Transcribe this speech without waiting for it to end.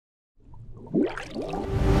In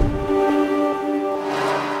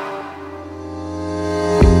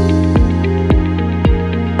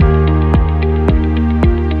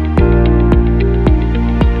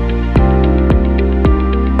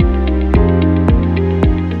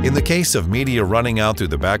the case of media running out through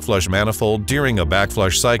the backflush manifold during a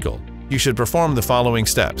backflush cycle, you should perform the following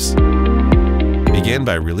steps. Begin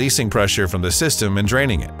by releasing pressure from the system and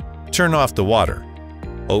draining it. Turn off the water.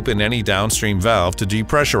 Open any downstream valve to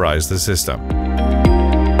depressurize the system.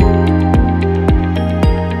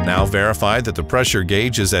 Now verify that the pressure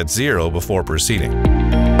gauge is at 0 before proceeding.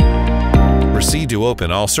 Proceed to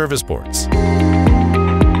open all service ports.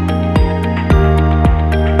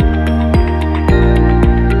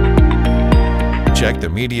 Check the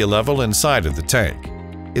media level inside of the tank.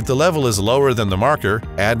 If the level is lower than the marker,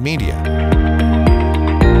 add media.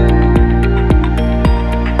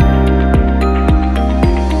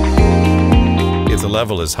 If the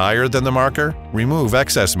level is higher than the marker, remove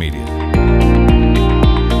excess media.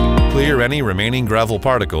 Clear any remaining gravel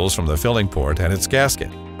particles from the filling port and its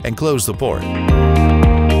gasket, and close the port.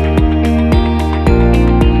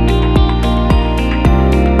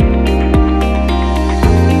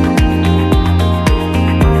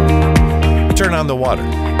 Turn on the water.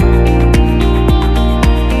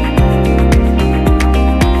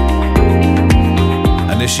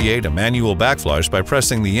 Initiate a manual backflush by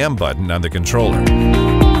pressing the M button on the controller.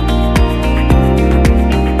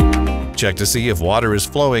 Check to see if water is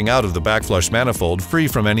flowing out of the backflush manifold free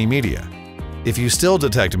from any media. If you still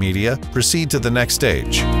detect media, proceed to the next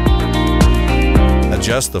stage.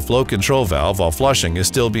 Adjust the flow control valve while flushing is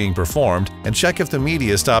still being performed and check if the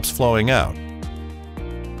media stops flowing out.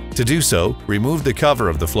 To do so, remove the cover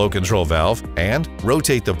of the flow control valve and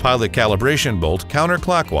rotate the pilot calibration bolt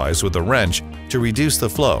counterclockwise with a wrench to reduce the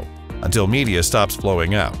flow until media stops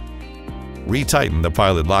flowing out. Retighten the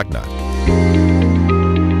pilot lock nut.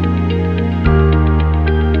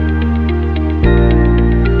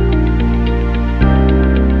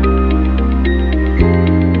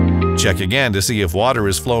 Check again to see if water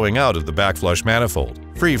is flowing out of the backflush manifold,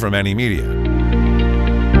 free from any media.